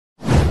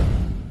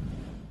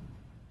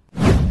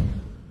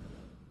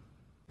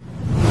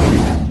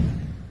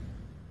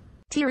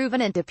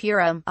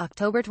Thiruvananthapuram,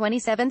 October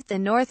 27. The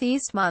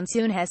northeast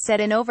monsoon has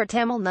set in over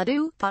Tamil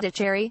Nadu,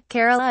 Puducherry,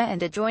 Kerala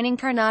and adjoining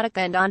Karnataka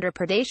and Andhra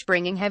Pradesh,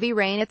 bringing heavy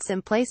rain at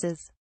some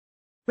places.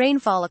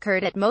 Rainfall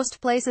occurred at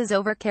most places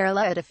over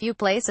Kerala, at a few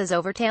places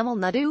over Tamil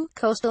Nadu,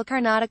 coastal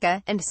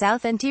Karnataka, and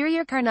south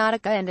interior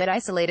Karnataka, and at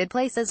isolated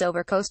places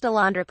over coastal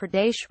Andhra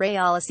Pradesh,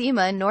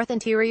 Rayalaseema and north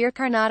interior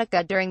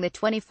Karnataka during the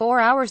 24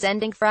 hours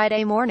ending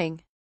Friday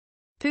morning.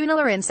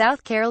 Puducherry in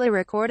South Kerala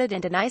recorded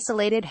an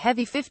isolated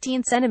heavy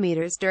 15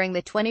 centimeters during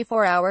the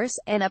 24 hours,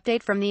 an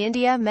update from the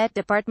India Met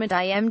Department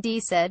IMD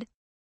said.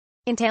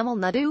 In Tamil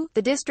Nadu,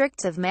 the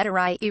districts of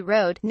Madurai,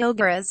 Erode,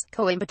 Nilgiris,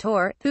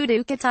 Coimbatore,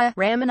 Puducherry,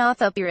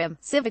 Ramanathapuram,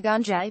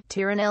 Sivagangai,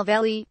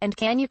 Tirunelveli, and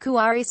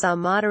Kanyakumari saw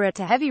moderate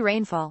to heavy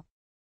rainfall.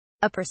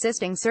 A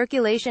persisting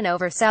circulation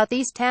over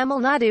southeast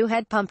Tamil Nadu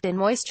had pumped in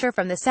moisture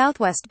from the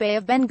southwest Bay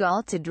of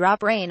Bengal to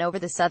drop rain over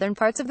the southern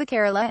parts of the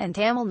Kerala and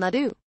Tamil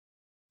Nadu.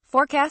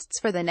 Forecasts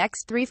for the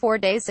next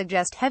 3-4 days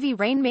suggest heavy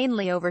rain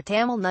mainly over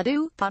Tamil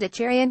Nadu,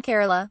 Puducherry and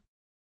Kerala.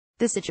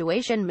 The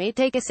situation may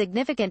take a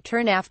significant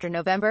turn after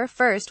November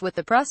 1, with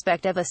the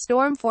prospect of a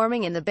storm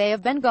forming in the Bay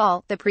of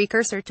Bengal, the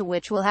precursor to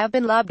which will have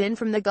been lobbed in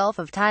from the Gulf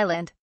of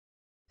Thailand.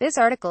 This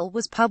article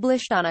was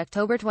published on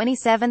October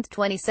 27,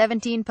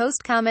 2017.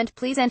 Post comment,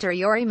 please enter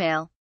your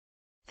email.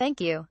 Thank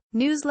you.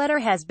 Newsletter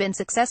has been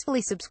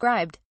successfully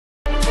subscribed.